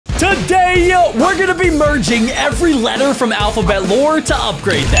Today, we're gonna be merging every letter from alphabet lore to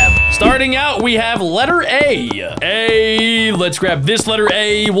upgrade them. Starting out, we have letter A. Let's grab this letter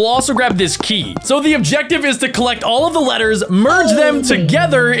A. We'll also grab this key. So the objective is to collect all of the letters, merge them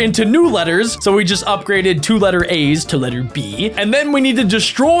together into new letters. So we just upgraded 2 letter A's to letter B. And then we need to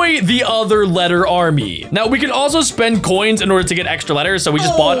destroy the other letter army. Now, we can also spend coins in order to get extra letters. So we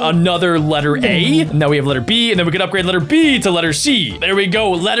just bought another letter A. Now we have letter B, and then we can upgrade letter B to letter C. There we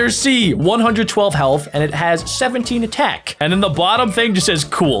go. Letter C, 112 health, and it has 17 attack. And then the bottom thing just says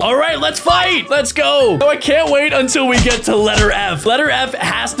cool. All right, let's fight. Let's go. So I can't wait until we get to letter F. Letter F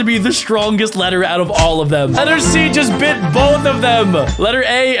has to be the strongest letter out of all of them. Letter C just bit both of them. Letter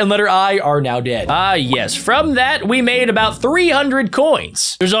A and letter I are now dead. Ah, yes. From that, we made about 300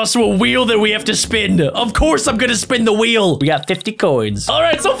 coins. There's also a wheel that we have to spin. Of course, I'm gonna spin the wheel. We got 50 coins. All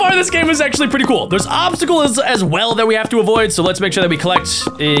right, so far this game is actually pretty cool. There's obstacles as well that we have to avoid, so let's make sure that we collect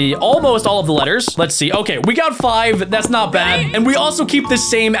almost all of the letters. Let's see. Okay, we got 5. That's not bad. And we also keep the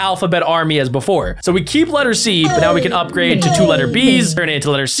same alphabet army as before. So we keep letter C, but now we can upgrade to 2 letter B's, turn it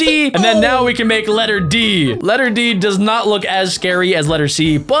into letter C, and then now we can make letter D. Letter D does not look as scary as letter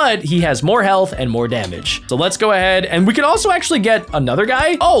C, but he has more health and more damage. So let's go ahead, and we can also actually get another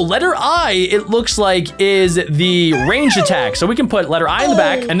guy. Oh, letter I, it looks like, is the ranged attack. So we can put letter I in the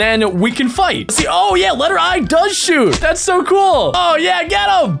back, and then we can fight. See, oh yeah, letter I does shoot. That's so cool. Oh yeah, get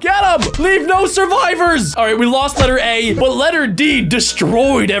him, get him. Leave no survivors. All right, we lost letter A, but letter D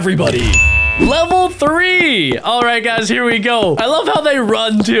destroyed everybody. Level 3. All right, guys, here we go. I love how they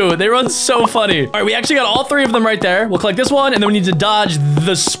run, too. They run so funny. All right, we actually got all 3 of them right there. We'll collect this one, and then we need to dodge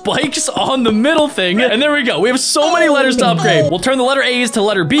the spikes on the middle thing. And there we go. We have so many letters to upgrade. We'll turn the letter A's to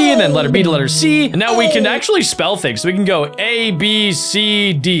letter B, and then letter B to letter C. And now we can actually spell things. So we can go A, B,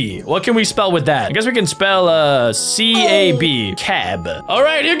 C, D. What can we spell with that? I guess we can spell C-A-B. Cab. All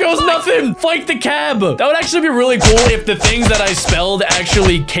right, here goes nothing. Fight the cab. That would actually be really cool if the things that I spelled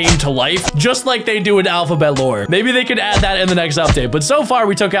actually came to life, just like they do in alphabet lore. Maybe they could add that in the next update. But so far,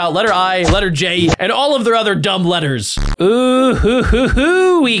 we took out letter I, letter J, and all of their other dumb letters. Ooh, hoo, hoo,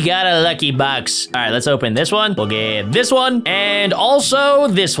 hoo. We got a lucky box. All right, let's open this one. We'll get this one, and also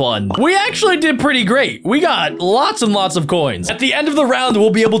this one. We actually did pretty great. We got lots and lots of coins. At the end of the round, we'll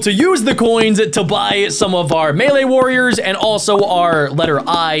be able to use the coins to buy some of our melee warriors and also our letter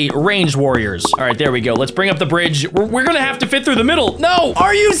I ranged warriors. All right, there we go. Let's bring up the bridge. We're gonna have to fit through the middle. No,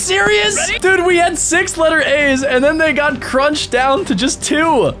 are you serious? Ready? Dude, we had 6 letter A's, and then they got crunched down to just 2.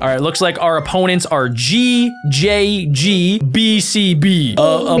 All right, looks like our opponents are G, J, G, B, C, B.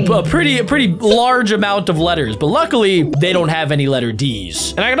 A pretty large amount of letters, but luckily, they don't have any letter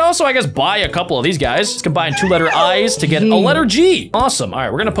D's. And I can also, I guess, buy a couple of these guys. Let's combine 2 letter I's to get a letter G. Awesome. All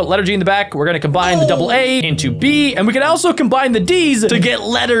right, we're gonna put letter G in the back. We're gonna combine the double A into B, and we can also combine the D's to get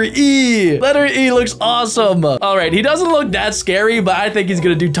letter E. Letter E looks awesome. All right, he doesn't look that scary, but I think he's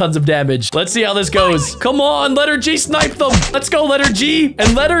gonna do tons of damage. Let's see how this goes. Come on, letter G, snipe them. Let's go, letter G.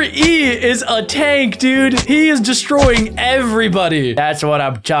 And letter E is a tank, dude. He is destroying everybody. That's what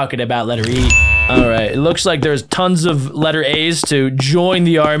I'm talking about, letter E. All right, it looks like there's tons of letter A's to join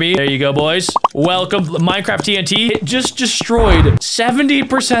the army. There you go, boys. Welcome, Minecraft TNT. It just destroyed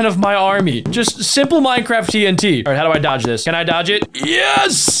 70% of my army. Just simple Minecraft TNT. All right, how do I dodge this? Can I dodge it?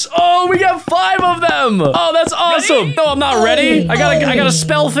 Yes! Oh, we got 5 of them. Oh, that's awesome. Ready? No, I'm not ready. I gotta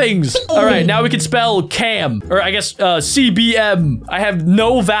spell things. All right, now we can spell cam, or I guess CBM. I have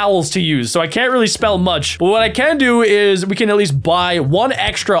no vowels to use, so I can't really spell much. But what I can do is we can at least buy 1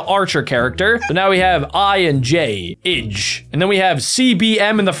 extra archer character. So now we have I and J, Idge. And then we have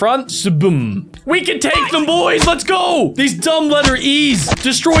CBM in the front, Saboom. We can take them, boys. Let's go. These dumb letter E's.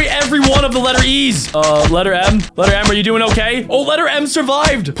 Destroy every one of the letter E's. Letter M. Letter M, are you doing okay? Oh, letter M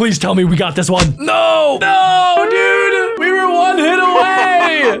survived. Please tell me we got this one. No. No, dude. We were 1 hit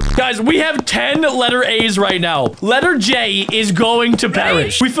away. Guys, we have 10 letter A's right now. Letter J is going to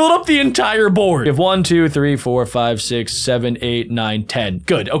perish. We filled up the entire board. We have 1, 2, 3, 4, 5, 6, 7, 8, 9, 10.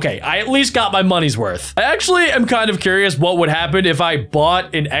 Good. Okay, I at least got my money's worth. I actually am kind of curious what would happen if I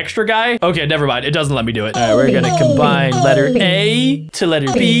bought an extra guy. Okay, never mind. It doesn't let me do it. All right, we're gonna combine letter A to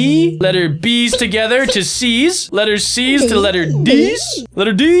letter B, letter B's together to C's, letter C's to letter D's,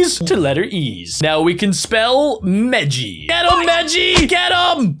 letter D's to letter E's. Now we can spell Meggy. Get him, Meggy! Get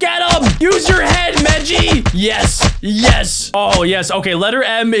him! Get him! Use your head, Meggy! Yes! Yes! Oh, yes. Okay, letter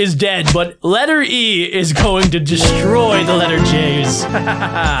M is dead, but letter E is going to destroy the letter J's.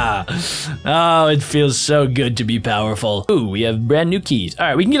 Oh, it feels so good to be powerful. Ooh, we have brand new keys. All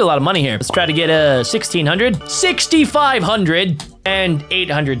right, we can get a lot of money here. Let's try to get 1,600. 6,500. and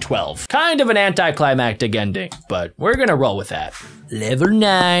 812. Kind of an anticlimactic ending, but we're gonna roll with that. Level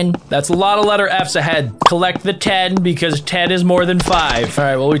 9. That's a lot of letter F's ahead. Collect the 10 because 10 is more than 5. All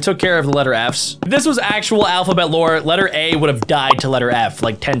right, well, we took care of the letter F's. If this was actual alphabet lore, letter A would have died to letter F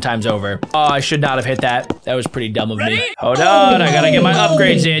like 10 times over. Oh, I should not have hit that. That was pretty dumb of me. Hold on, I gotta get my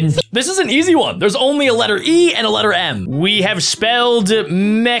upgrades in. This is an easy one. There's only a letter E and a letter M. We have spelled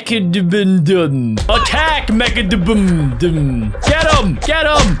Mechadubundum. Attack Mechadubundum. Get him! Get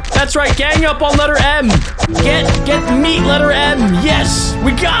him! That's right, gang up on letter M. Get meat letter M. Yes,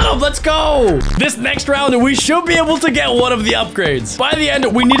 we got him. Let's go. This next round, we should be able to get one of the upgrades. By the end,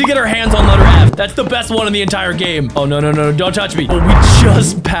 we need to get our hands on letter F. That's the best one in the entire game. Oh, no, no, no, don't touch me. Oh, we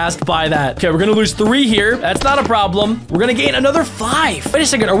just passed by that. Okay, we're gonna lose 3 here. That's not a problem. We're gonna gain another 5. Wait a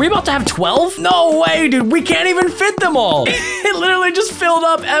second, are we about to have 12? No way, dude. We can't even fit them all. It literally just filled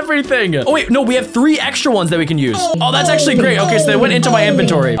up everything. Oh, wait, no, we have 3 extra ones that we can use. Oh, that's actually great. Okay, so they went into my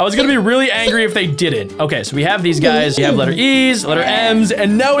inventory. I was gonna be really angry if they didn't. Okay, so we have these guys. We have letter E's, letter M's,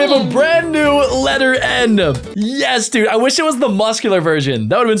 and now we have a brand new letter N. Yes, dude. I wish it was the muscular version.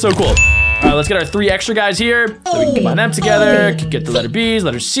 That would have been so cool. All right, let's get our 3 extra guys here. So we can combine them together. Get the letter B's,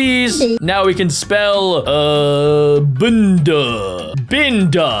 letter C's. Now we can spell, Binda.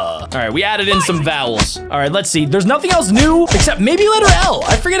 Binda. All right, we added in some vowels. All right, let's see. There's nothing else new except maybe letter L.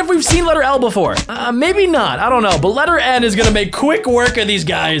 I forget if we've seen letter L before. Maybe not. I don't know. But letter N is gonna make quick work of these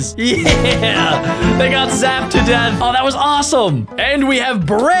guys. Yeah, they got zapped to death. Oh, that was awesome. And we have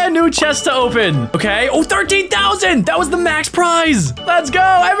brand new chests to open. Okay. Oh, 13,000. That was the max prize. Let's go.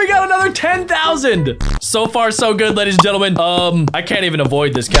 And we got another 10,000. So far, so good, ladies and gentlemen. I can't even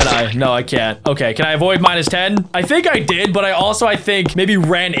avoid this, can I? No, I can't. Okay, can I avoid minus 10? I think I did, but I think maybe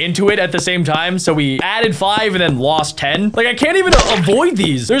ran into it at the same time. So we added 5 and then lost 10. Like, I can't even avoid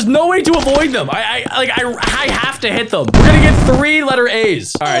these. There's no way to avoid them. I have to hit them. We're gonna get 3 letter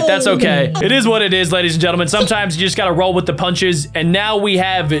A's. All right, that's okay. It is what it is, ladies and gentlemen. Sometimes you just gotta roll with the punches. And now we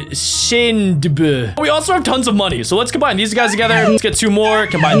have Sindb. We also have tons of money. So let's combine these guys together. Let's get 2 more.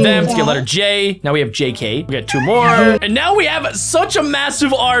 Combine them to get letter J. Now we have JK. We got 2 more. And now we have such a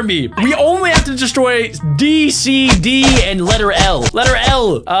massive army. We only have to destroy D, C, D, and letter L. Letter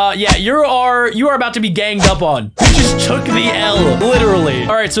L. Yeah, you are about to be ganged up on. We just took the L, literally.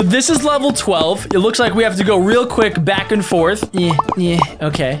 All right, so this is level 12. It looks like we have to go real quick back and forth. Yeah,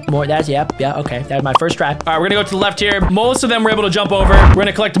 okay. More, yeah, okay. That was my first try. All right, we're gonna go to the left here. Most of them were able to jump over. We're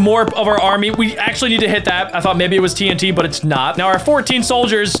gonna collect more of our army. We actually need to hit that. I thought maybe it was TNT, but it's not. Now our 14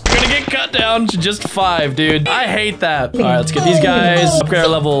 soldiers are gonna get cut down to just 5, dude. I hate that. All right, let's get these guys. Upgrade our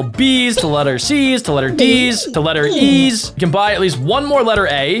level B's to letter C's to letter D's to letter E's. We can buy at least 1 more letter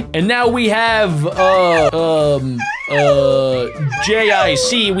A. And now we have,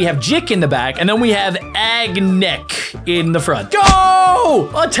 J-I-C. We have Jick in the back. And then we have Agnek in the front. Go!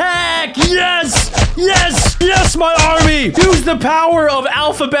 Attack! Yes! Yes! Yes, my army! Use the power of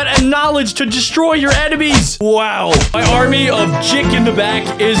alphabet and knowledge to destroy your enemies. Wow. My army of Jick in the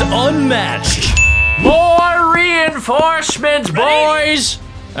back is unmatched. More reinforcements, boys!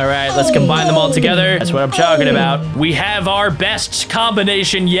 All right, let's combine them all together. That's what I'm talking about. We have our best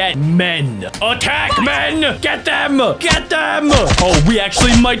combination yet. Men. Attack, men! Get them! Get them! Oh, we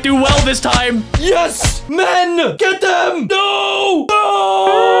actually might do well this time. Yes! Men! Get them! No!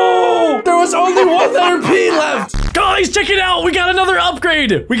 No! There was only 1 letter P left. Guys, check it out. We got another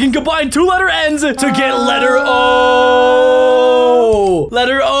upgrade. We can combine 2 letter N's to get letter O.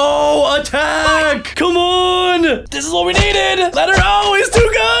 Letter O, attack! Come on! This is what we needed. Letter O is too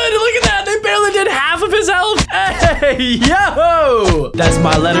good. Look at that. They barely did half of his health. Hey, yo! That's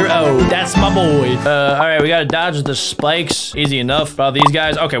my letter O. That's my boy. All right, we gotta dodge the spikes. Easy enough. About these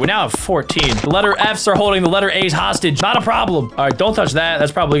guys. Okay, we now have 14. The letter F's are holding the letter A's hostage. Not a problem. All right, don't touch that.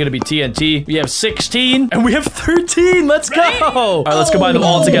 That's probably gonna be TNT. We have 16 and we have 13. Let's go. All right, let's combine them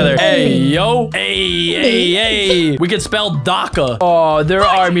all together. Hey, yo. Hey. We can spell DACA. Oh, their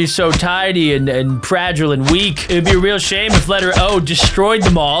army's so tiny and fragile and weak. It'd be a real shame if letter O destroyed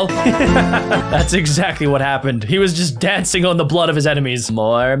them all. That's exactly what happened. He was just dancing on the blood of his enemies.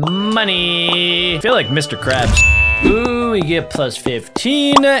 More money. I feel like Mr. Krabs. Ooh, we get plus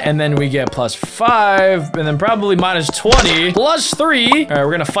 15, and then we get plus 5, and then probably minus 20, plus 3. All right,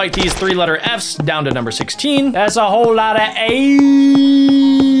 we're gonna fight these 3 letter F's down to number 16. That's a whole lot of A's.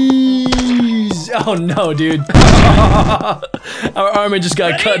 Oh no, dude. Our army just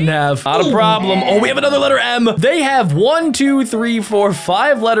got cut in half. Not a problem. Oh, we have another letter M. They have 1, 2, 3, 4,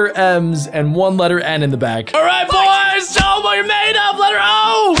 5 letter M's and 1 letter N in the back. All right, boys, show them what you're made of. Letter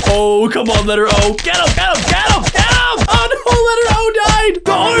O. Oh, come on, letter O. Get him, get him, get him, get him. Oh no, letter O died. died.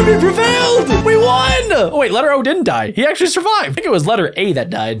 The army prevailed. We won. Oh, wait, letter O didn't die. He actually survived. I think it was letter A that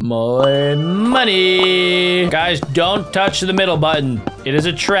died. More money. Guys, don't touch the middle button. It is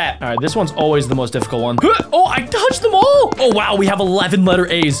a trap. All right, this one's always the most difficult one. Oh, I touched them all. Oh, wow, we have 11 letter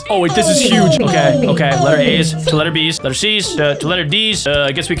A's. Oh, wait, this is huge. Okay, letter A's to letter B's, letter C's to letter D's.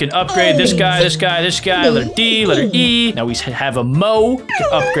 I guess we can upgrade this guy, this guy, this guy, letter D, letter E. Now we have a Mo. We can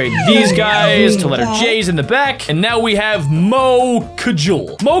upgrade these guys to letter J's in the back. And now we have Mo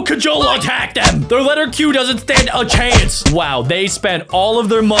Cajole. Mo Cajole, attack them. Their letter Q doesn't stand a chance. Wow, they spent all of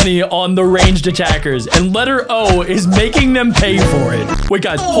their money on the ranged attackers, and letter O is making them pay for it. Wait,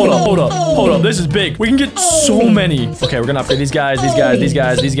 guys, hold up. This is big. We can get so many. Okay, we're gonna upgrade these guys, these guys, these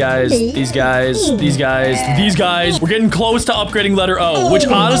guys, these guys, these guys, these guys, these guys. We're getting close to upgrading letter O, which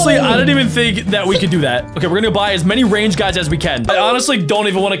honestly, I didn't even think that we could do that. Okay, we're gonna buy as many range guys as we can. I honestly don't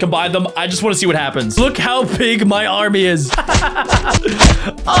even want to combine them. I just want to see what happens. Look how big my army is.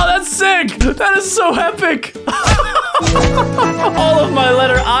 Oh, that's sick. That is so epic. All of my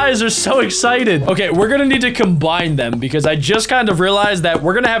letter I's are so excited. Okay, we're gonna need to combine them because I just kind of realized that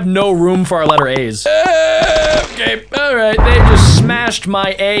we're gonna have no room for our letter A's. Okay, all right. They just smashed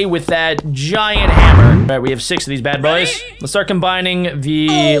my A with that giant hammer. All right, we have 6 of these bad boys. Let's start combining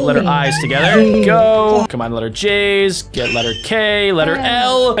the letter I's together. Go. Combine letter J's, get letter K, letter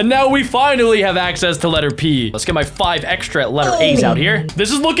L, and now we finally have access to letter P. Let's get my 5 extra letter A's out here.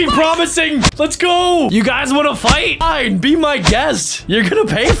 This is looking promising. Let's go. You guys want to fight? Fine, be my guest. You're gonna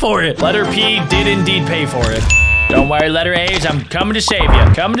pay for it. Letter P did indeed pay for it. Don't worry, letter A's, I'm coming to save you.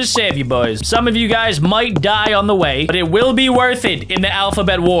 Coming to save you, boys. Some of you guys might die on the way, but it will be worth it in the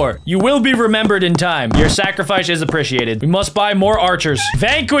alphabet war. You will be remembered in time. Your sacrifice is appreciated. We must buy more archers.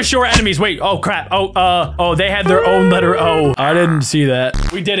 Vanquish your enemies. Wait, oh crap. Oh, they had their own letter O. I didn't see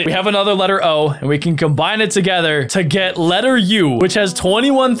that. We did it. We have another letter O, and we can combine it together to get letter U, which has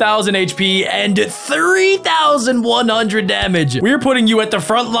 21,000 HP and 3,100 damage. We're putting you at the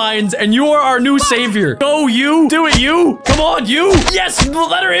front lines, and you are our new savior. Go, you. Do it, you. Come on, you. Yes,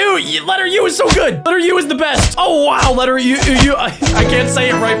 letter U. Letter U is so good. Letter U is the best. Oh, wow. Letter U. I can't say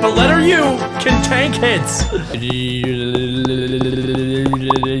it right, but letter U can tank hits.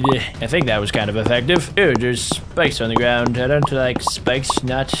 I think that was kind of effective. Ooh, there's spikes on the ground. I don't like spikes.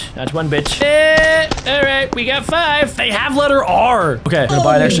 Not one bit. All right, we got 5. They have letter R. Okay, I'm gonna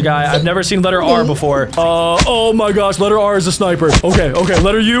buy an extra guy. I've never seen letter R before. Oh my gosh, letter R is a sniper. Okay,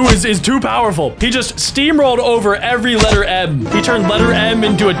 letter U is too powerful. He just steamrolled over every letter M. He turned letter M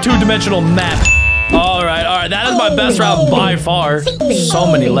into a 2-dimensional map. All right. That is my best route by far.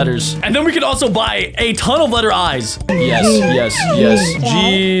 So many letters. And then we could also buy a ton of letter I's. Yes.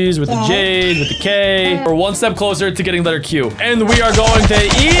 G's with the J's, with the K. We're one step closer to getting letter Q. And we are going to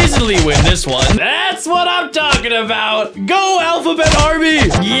easily win this one. That's what I'm talking about. Go, Alphabet Army.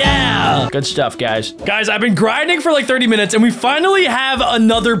 Yeah. Good stuff, guys. Guys, I've been grinding for like 30 minutes, and we finally have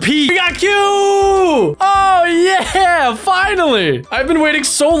another P. We got Q. Oh, yeah. Finally. I've been waiting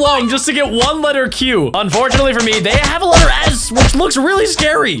so long just to get one letter Q. Unfortunately for me, they have a letter S, which looks really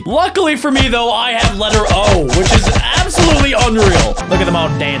scary. Luckily for me, though, I have letter O, which is absolutely unreal. Look at them all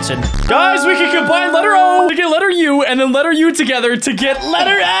dancing. Guys, we can combine letter O to get letter U, and then letter U together to get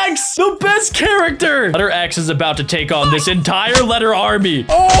letter X, the best character. Letter X is about to take on this entire letter army.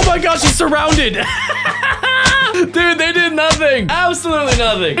 Oh my gosh, he's surrounded. Dude, they did nothing. Absolutely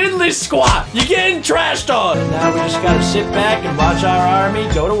nothing. Diddly squat. You're getting trashed on. And now we just gotta sit back and watch our army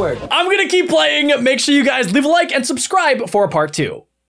go to work. I'm gonna keep playing. Make sure you guys leave a like and subscribe for a part 2.